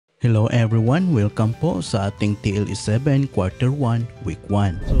Hello everyone, welcome po sa ating TLE 7 Quarter 1, Week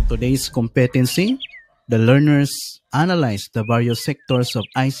 1. So today's competency, the learners analyze the various sectors of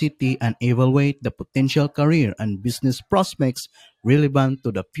ICT and evaluate the potential career and business prospects relevant to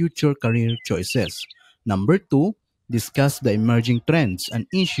the future career choices. Number 2, discuss the emerging trends and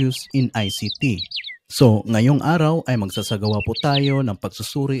issues in ICT. So, ngayong araw ay magsasagawa po tayo ng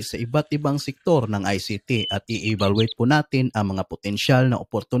pagsusuri sa iba't ibang sektor ng ICT at i-evaluate po natin ang mga potensyal na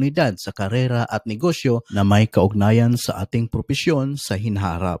oportunidad sa karera at negosyo na may kaugnayan sa ating propesyon sa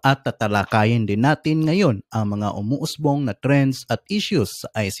hinaharap. At tatalakayin din natin ngayon ang mga umuusbong na trends at issues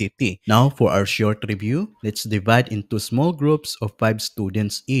sa ICT. Now, for our short review, let's divide into small groups of 5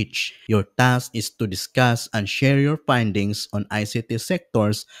 students each. Your task is to discuss and share your findings on ICT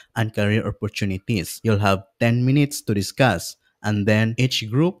sectors and career opportunities. You'll have 10 minutes to discuss, and then each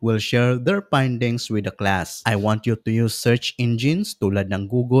group will share their findings with the class. I want you to use search engines tulad ng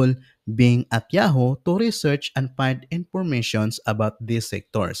Google, Bing at Yahoo to research and find informations about these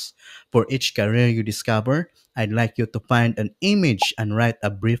sectors. For each career you discover, I'd like you to find an image and write a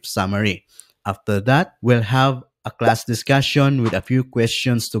brief summary. After that, we'll have a class discussion with a few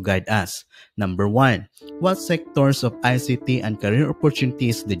questions to guide us. Number 1, what sectors of ICT and career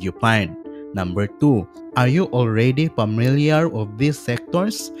opportunities did you find? Number 2, are you already familiar with these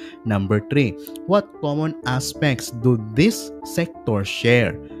sectors? Number 3, what common aspects do these sectors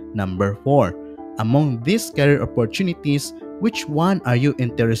share? Number 4, among these career opportunities, which one are you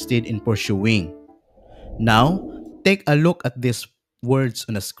interested in pursuing? Now, take a look at these words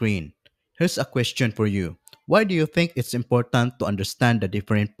on the screen. Here's a question for you. Why do you think it's important to understand the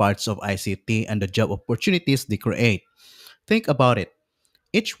different parts of ICT and the job opportunities they create? Think about it.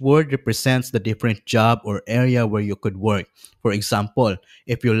 Each word represents the different job or area where you could work. For example,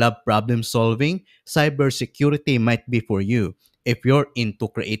 if you love problem solving, cybersecurity might be for you. If you're into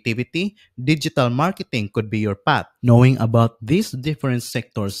creativity, digital marketing could be your path. Knowing about these different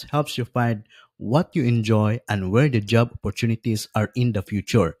sectors helps you find what you enjoy and where the job opportunities are in the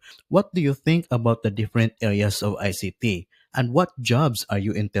future. What do you think about the different areas of ICT? And what jobs are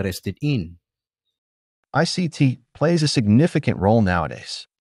you interested in? ICT plays a significant role nowadays.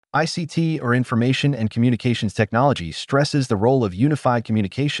 ICT, or Information and Communications Technology, stresses the role of unified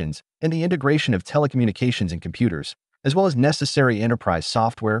communications and the integration of telecommunications and computers, as well as necessary enterprise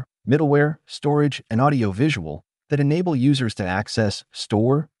software, middleware, storage, and audiovisual that enable users to access,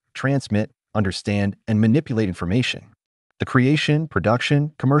 store, transmit, understand, and manipulate information. The creation,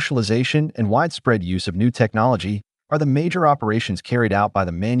 production, commercialization, and widespread use of new technology are the major operations carried out by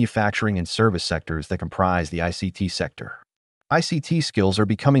the manufacturing and service sectors that comprise the ICT sector. ICT skills are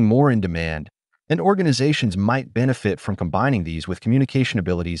becoming more in demand, and organizations might benefit from combining these with communication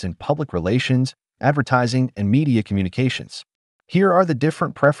abilities in public relations, advertising, and media communications. Here are the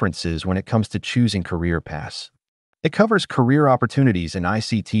different preferences when it comes to choosing career paths. It covers career opportunities in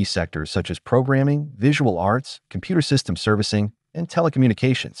ICT sectors such as programming, visual arts, computer system servicing, and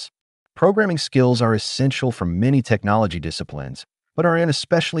telecommunications. Programming skills are essential for many technology disciplines, but are in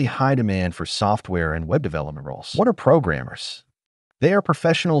especially high demand for software and web development roles. What are programmers? They are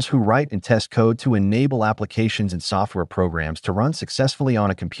professionals who write and test code to enable applications and software programs to run successfully on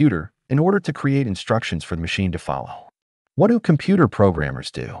a computer in order to create instructions for the machine to follow. What do computer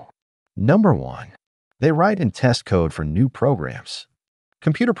programmers do? Number 1, they write and test code for new programs.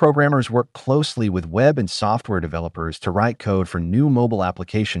 Computer programmers work closely with web and software developers to write code for new mobile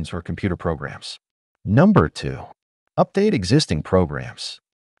applications or computer programs. Number 2, update existing programs.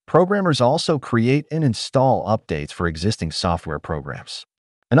 Programmers also create and install updates for existing software programs.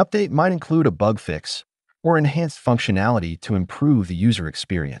 An update might include a bug fix or enhanced functionality to improve the user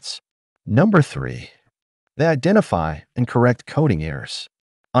experience. Number 3, they identify and correct coding errors.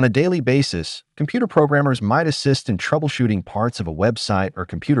 On a daily basis, computer programmers might assist in troubleshooting parts of a website or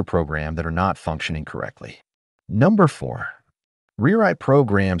computer program that are not functioning correctly. Number 4, rewrite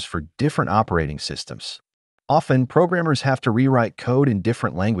programs for different operating systems. Often, programmers have to rewrite code in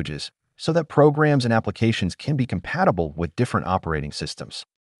different languages so that programs and applications can be compatible with different operating systems.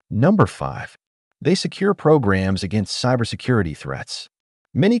 Number 5, they secure programs against cybersecurity threats.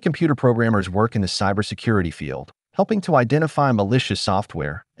 Many computer programmers work in the cybersecurity field, helping to identify malicious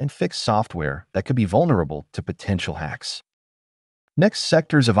software and fix software that could be vulnerable to potential hacks. Next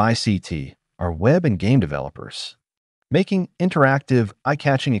sectors of ICT are web and game developers. Making interactive,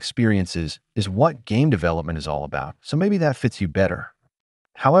 eye-catching experiences is what game development is all about, so maybe that fits you better.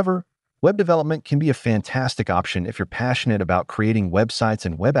 However, web development can be a fantastic option if you're passionate about creating websites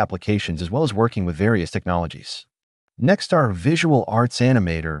and web applications as well as working with various technologies. Next are visual arts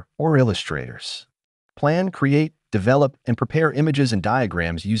animator or illustrators. Plan, create, develop, and prepare images and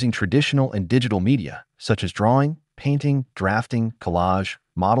diagrams using traditional and digital media, such as drawing, painting, drafting, collage,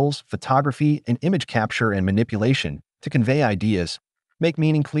 models, photography, and image capture and manipulation to convey ideas, make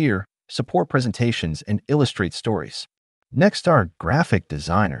meaning clear, support presentations, and illustrate stories. Next are graphic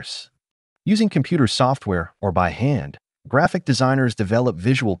designers. Using computer software or by hand, graphic designers develop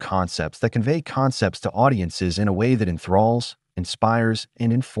visual concepts that convey concepts to audiences in a way that enthralls, inspires,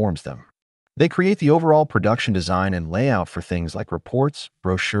 and informs them. They create the overall production design and layout for things like reports,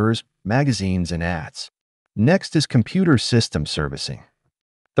 brochures, magazines, and ads. Next is computer system servicing.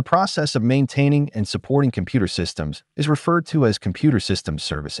 The process of maintaining and supporting computer systems is referred to as computer system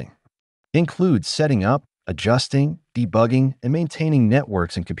servicing. It includes setting up, adjusting, debugging, and maintaining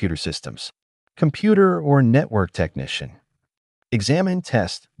networks and computer systems. Computer or network technician. Examine,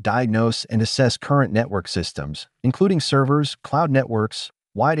 test, diagnose, and assess current network systems, including servers, cloud networks,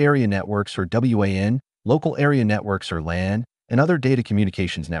 wide area networks or WAN, local area networks or LAN, and other data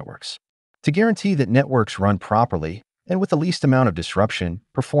communications networks. To guarantee that networks run properly and with the least amount of disruption,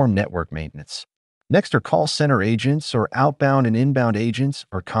 perform network maintenance. Next are call center agents or outbound and inbound agents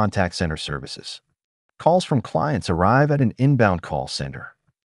or contact center services. Calls from clients arrive at an inbound call center.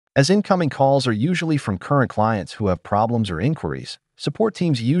 As incoming calls are usually from current clients who have problems or inquiries, support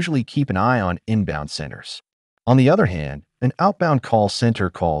teams usually keep an eye on inbound centers. On the other hand, an outbound call center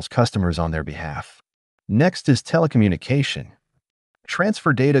calls customers on their behalf. Next is telecommunication.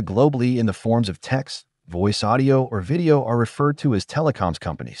 Transfer data globally in the forms of text, voice, audio, or video are referred to as telecoms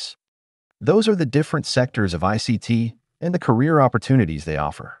companies. Those are the different sectors of ICT and the career opportunities they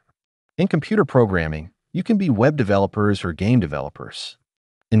offer. In computer programming, you can be web developers or game developers.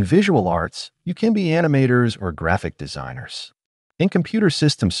 In visual arts, you can be animators or graphic designers. In computer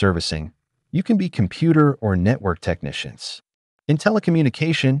system servicing, you can be computer or network technicians. In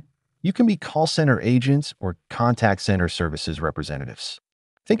telecommunication, you can be call center agents or contact center services representatives.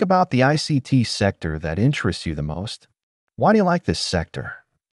 Think about the ICT sector that interests you the most. Why do you like this sector?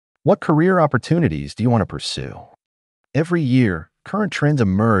 What career opportunities do you want to pursue? Every year, current trends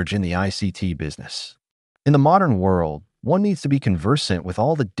emerge in the ICT business. In the modern world, one needs to be conversant with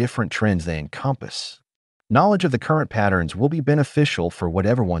all the different trends they encompass. Knowledge of the current patterns will be beneficial for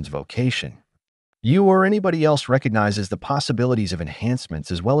whatever one's vocation. You or anybody else recognizes the possibilities of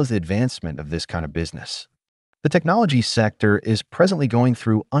enhancements as well as the advancement of this kind of business. The technology sector is presently going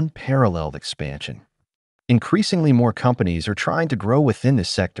through unparalleled expansion. Increasingly more companies are trying to grow within this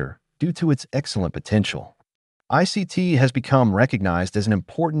sector due to its excellent potential. ICT has become recognized as an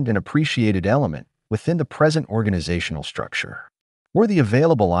important and appreciated element within the present organizational structure. What are the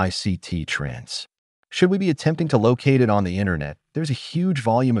available ICT trends? Should we be attempting to locate it on the internet, there's a huge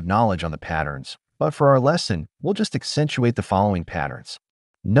volume of knowledge on the patterns, but for our lesson, we'll just accentuate the following patterns.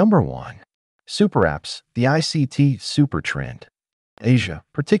 Number 1. Super apps, the ICT super trend. Asia,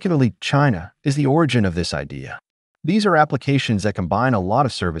 particularly China, is the origin of this idea. These are applications that combine a lot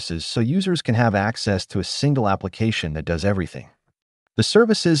of services so users can have access to a single application that does everything. The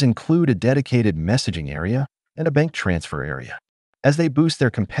services include a dedicated messaging area and a bank transfer area. As they boost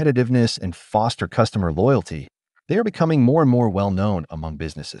their competitiveness and foster customer loyalty, they are becoming more and more well-known among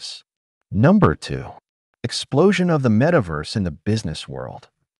businesses. Number 2. Explosion of the metaverse in the business world.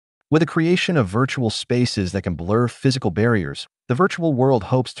 With the creation of virtual spaces that can blur physical barriers, the virtual world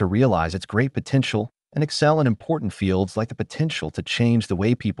hopes to realize its great potential and excel in important fields like the potential to change the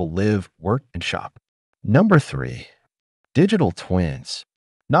way people live, work, and shop. Number 3. Digital twins.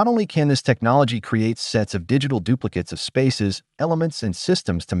 Not only can this technology create sets of digital duplicates of spaces, elements, and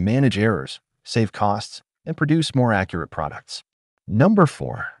systems to manage errors, save costs, and produce more accurate products. Number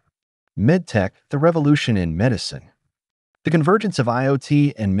 4. MedTech, the revolution in medicine. The convergence of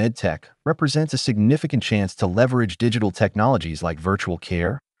IoT and MedTech represents a significant chance to leverage digital technologies like virtual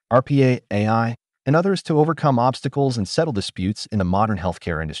care, RPA, AI, and others to overcome obstacles and settle disputes in the modern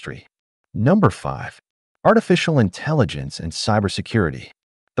healthcare industry. Number 5. Artificial intelligence and cybersecurity.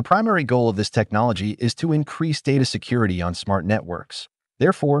 The primary goal of this technology is to increase data security on smart networks.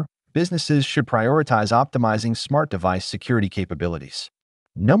 Therefore, businesses should prioritize optimizing smart device security capabilities.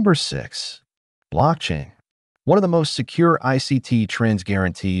 Number 6. Blockchain. One of the most secure ICT trends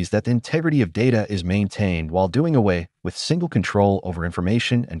guarantees that the integrity of data is maintained while doing away with single control over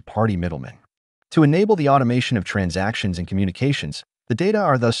information and party middlemen. To enable the automation of transactions and communications, the data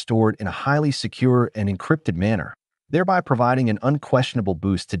are thus stored in a highly secure and encrypted manner, thereby providing an unquestionable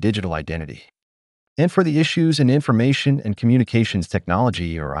boost to digital identity. And for the issues in information and communications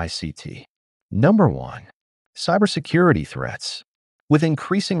technology, or ICT. Number 1. Cybersecurity threats. With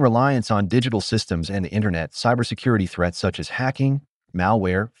increasing reliance on digital systems and the internet, cybersecurity threats such as hacking,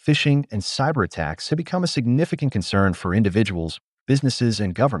 Malware, phishing, and cyber attacks have become a significant concern for individuals, businesses,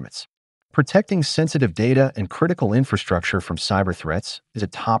 and governments. Protecting sensitive data and critical infrastructure from cyber threats is a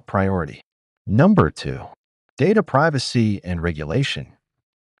top priority. Number 2. Data privacy and regulation.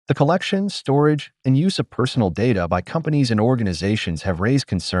 The collection, storage, and use of personal data by companies and organizations have raised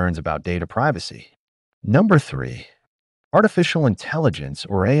concerns about data privacy. Number 3. Artificial intelligence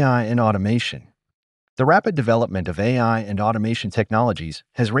or AI and automation. The rapid development of AI and automation technologies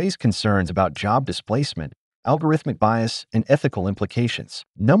has raised concerns about job displacement, algorithmic bias, and ethical implications.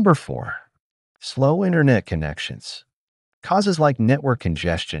 Number 4. Slow internet connections. Causes like network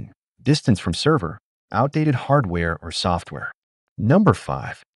congestion, distance from server, outdated hardware or software. Number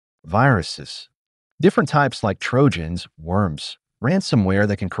 5. Viruses. Different types like Trojans, worms, ransomware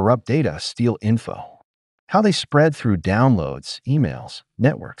that can corrupt data, steal info. How they spread through downloads, emails,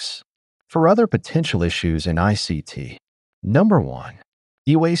 networks. For other potential issues in ICT. Number 1.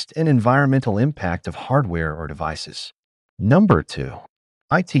 E-waste and environmental impact of hardware or devices. Number 2.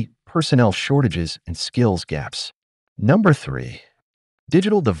 IT personnel shortages and skills gaps. Number 3.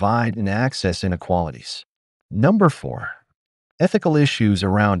 Digital divide and access inequalities. Number 4. Ethical issues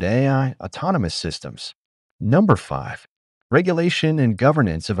around AI autonomous systems. Number 5. Regulation and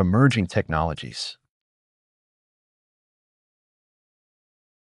governance of emerging technologies.